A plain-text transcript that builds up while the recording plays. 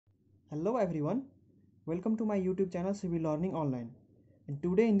Hello everyone, welcome to my YouTube channel Civil Learning Online. And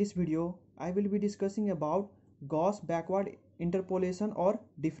today in this video I will be discussing about Gauss backward interpolation or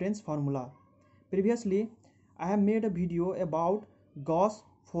difference formula. Previously I have made a video about Gauss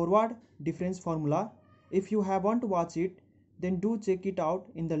forward difference formula. If you haven't watched it, then do check it out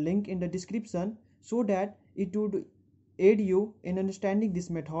in the link in the description so that it would aid you in understanding this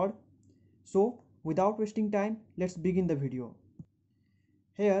method. So without wasting time, let's begin the video.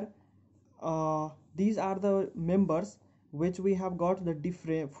 Here these are the members which we have got the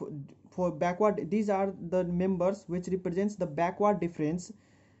different for backward. These are the members which represents the backward difference,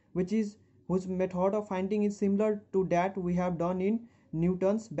 whose method of finding is similar to that we have done in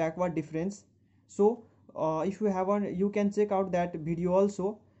Newton's backward difference. So if you haven't, you can check out that video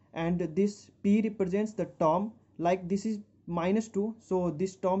also. And this P represents the term, like this is -2, so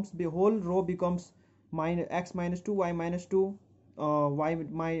this terms, the whole row becomes x minus 2, y minus 2,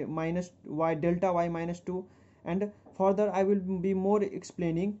 y delta y minus 2, and further I will be more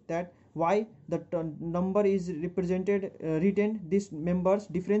explaining that why the number is represented written, these members,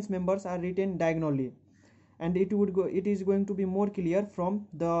 difference members are written diagonally, and it is going to be more clear from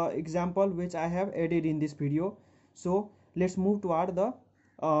the example which I have added in this video. So let's move toward the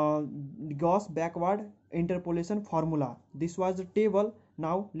Gauss backward interpolation formula. This was the table.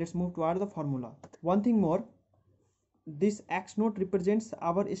 Now let's move toward the formula. One thing more, this x naught represents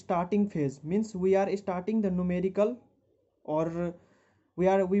our starting phase, means we are starting the numerical, or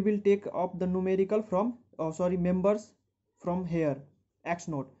we will take up the numerical from members from here, x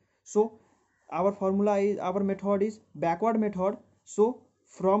naught. So our formula is, our method is backward method. So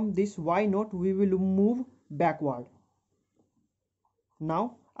from this y naught we will move backward.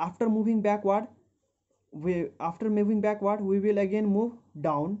 Now after moving backward, we will again move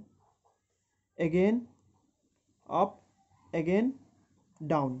down, again up, again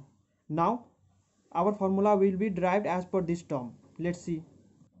down. Now our formula will be derived as per this term. Let's see.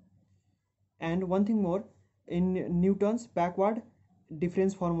 And one thing more, in Newton's backward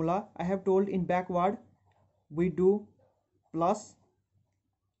difference formula, I have told in backward we do plus,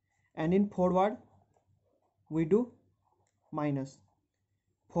 and in forward we do minus.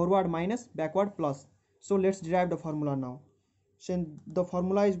 Forward minus, backward plus. So let's derive the formula now. So the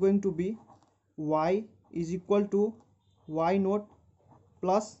formula is going to be y is equal to y naught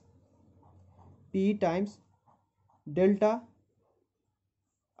plus p times delta.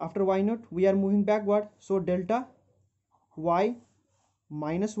 After y naught we are moving backward, so delta y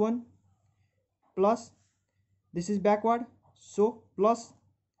minus 1 plus, this is backward, so plus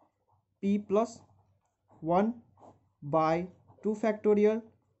p plus 1 by 2 factorial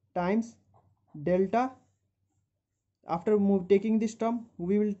times delta. After taking this term,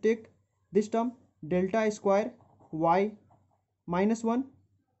 we will take this term, delta square y minus 1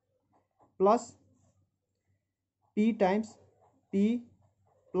 plus p times p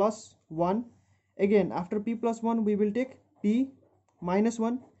plus 1. Again after p plus 1 we will take p minus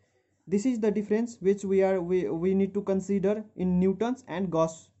 1. This is the difference which we need to consider in Newton's and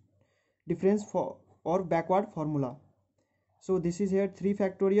Gauss difference for or backward formula. So this is here 3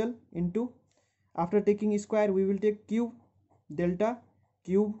 factorial into, after taking square we will take cube, delta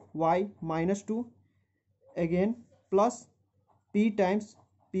cube y minus 2, again plus p times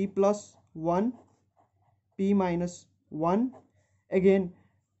p plus 1, p minus 1, again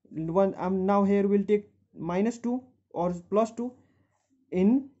 1. Now here we'll take minus 2 or plus 2.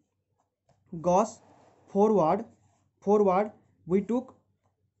 In Gauss forward we took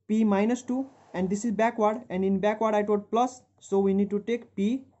p minus 2, and this is backward, and in backward I told plus, so we need to take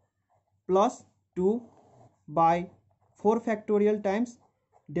p plus 2 by 4 factorial times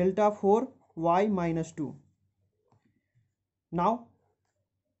delta 4 y minus 2. Now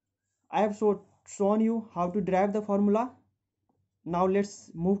I have shown you how to derive the formula. Now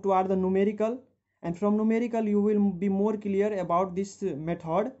let's move toward the numerical, and from numerical you will be more clear about this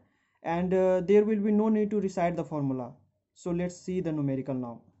method, and there will be no need to recite the formula. So let's see the numerical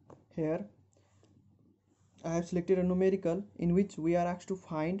now. Here I have selected a numerical in which we are asked to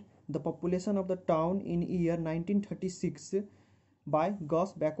find the population of the town in year 1936 by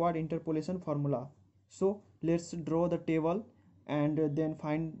Gauss backward interpolation formula. So let's draw the table and then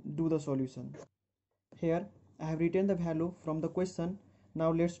do the solution. Here I have written the value from the question.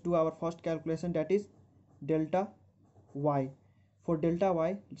 Now let's do our first calculation, that is delta y. For delta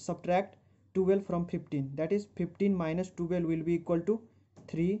y, subtract 12 from 15, that is 15 minus 12 will be equal to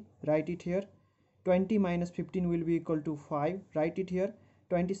 3, write it here. 20 minus 15 will be equal to 5, write it here.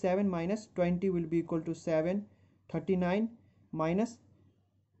 27 minus 20 will be equal to 7. 39 minus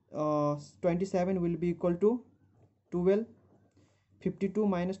 27 will be equal to 12. 52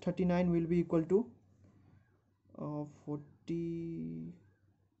 minus 39 will be equal to 40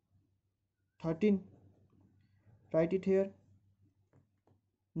 13. Write it here.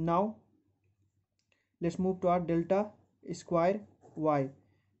 Now let's move to our delta square y.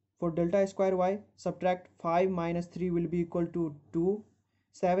 For delta square y, subtract 5 minus 3 will be equal to 2,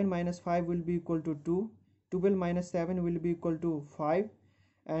 7 minus 5 will be equal to 2, 12 minus 7 will be equal to 5,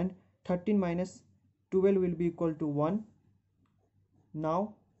 and 13 minus 12 will be equal to 1.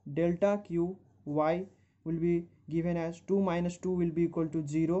 Now delta q y will be given as 2 minus 2 will be equal to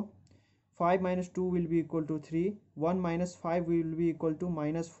 0, 5 minus 2 will be equal to 3, 1 minus 5 will be equal to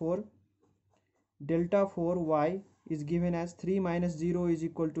minus 4. Delta 4y is given as 3 minus 0 is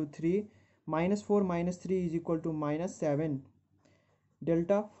equal to 3, minus 4 minus 3 is equal to minus 7.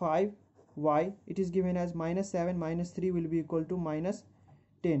 Delta 5y, it is given as minus 7 minus 3 will be equal to minus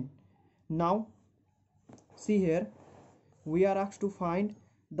 10. Now see here, we are asked to find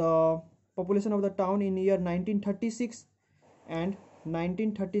the population of the town in year 1936, and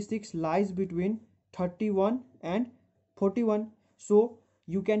 1936 lies between 31 and 41. So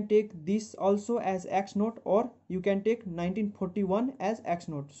you can take this also as x naught, or you can take 1941 as x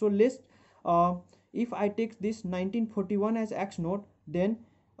naught. So let's if I take this 1941 as x naught, then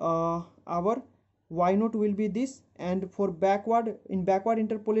our y naught will be this, and for backward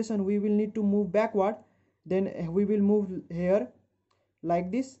interpolation we will need to move backward. Then we will move here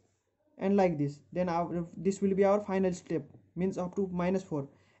like this and like this. Then this will be our final step, means up to minus 4.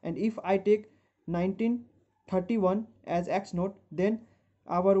 And if I take 1931 as x naught, then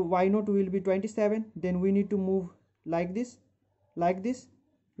our y naught will be 27. Then we need to move like this, like this,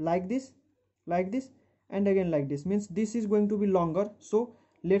 like this, like this, and again like this, means this is going to be longer. So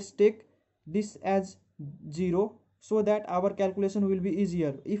let's take this as 0, so that our calculation will be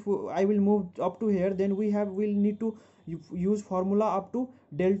easier. If I will move up to here, then will need to use formula up to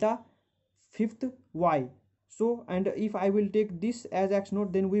delta 5th y. So, and if I will take this as x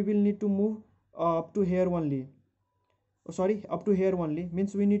naught, then we will need to move up to here only. Up to here only,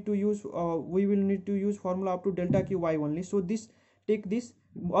 means we need to use we will need to use formula up to delta q y only. So this, take this,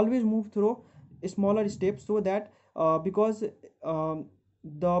 always move through smaller steps, so that because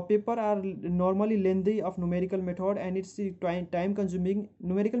the paper are normally lengthy of numerical method, and it's time consuming.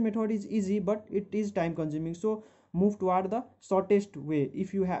 Numerical method is easy, but it is time consuming. So move toward the shortest way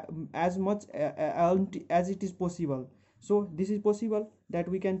if you have as much as it is possible. So this is possible that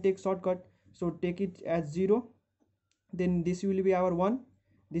we can take shortcut. So take it as 0, then this will be our 1,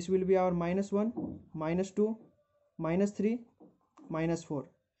 this will be our minus 1, minus 2, minus 3, minus 4.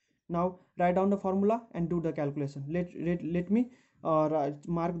 Now write down the formula and do the calculation. Let me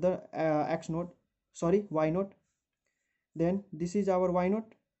mark the y naught. Then this is our y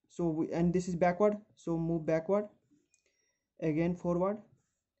naught. So and this is backward, so move backward, again forward,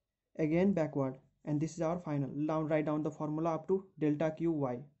 again backward, and this is our final. Now write down the formula up to delta q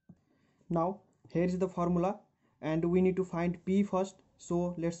y. Now here is the formula, and we need to find p first.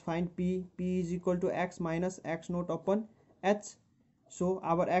 So let's find p. P is equal to x minus x naught upon h. So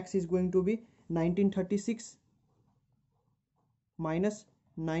our x is going to be 1936 minus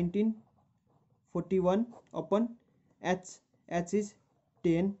 1941 upon h. H is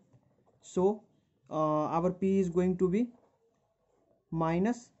 10. So our p is going to be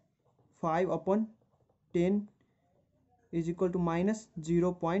minus 5 upon 10 is equal to minus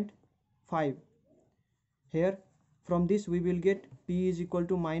 0.5. Here from this we will get p is equal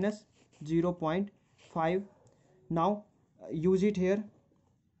to minus 0.5. Now use it here.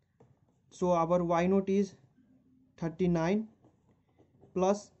 So our y naught is 39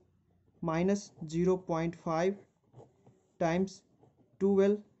 plus minus 0.5 times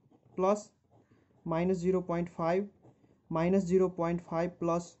 12 plus minus 0.5 minus 0.5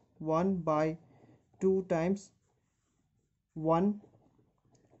 plus 1 by 2 times 1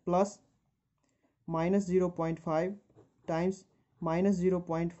 plus minus 0.5 times minus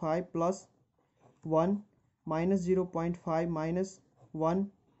 0.5 plus 1 minus 0.5 minus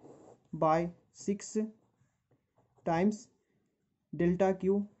 1 by 6 times delta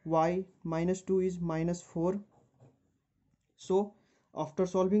q y minus 2 is minus 4. So after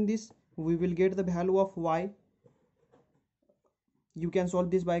solving this we will get the value of y. You can solve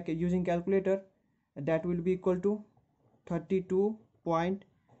this by using calculator. That will be equal to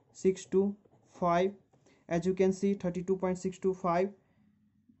 32.625. As you can see, 32.625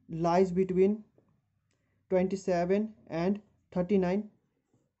 lies between 27 and 39,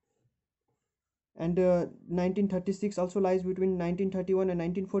 and 1936 also lies between 1931 and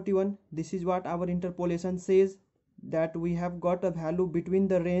 1941. This is what our interpolation says, that we have got a value between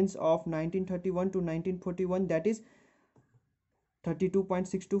the range of 1931 to 1941, that is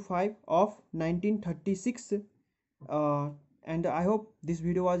 32.625 of 1936. And I hope this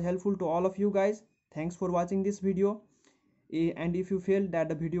video was helpful to all of you guys. Thanks for watching this video. And if you feel that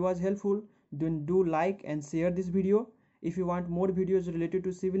the video was helpful, then do like and share this video. If you want more videos related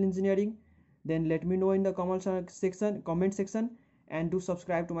to civil engineering, then let me know in the comment section, and do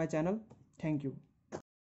subscribe to my channel. Thank you.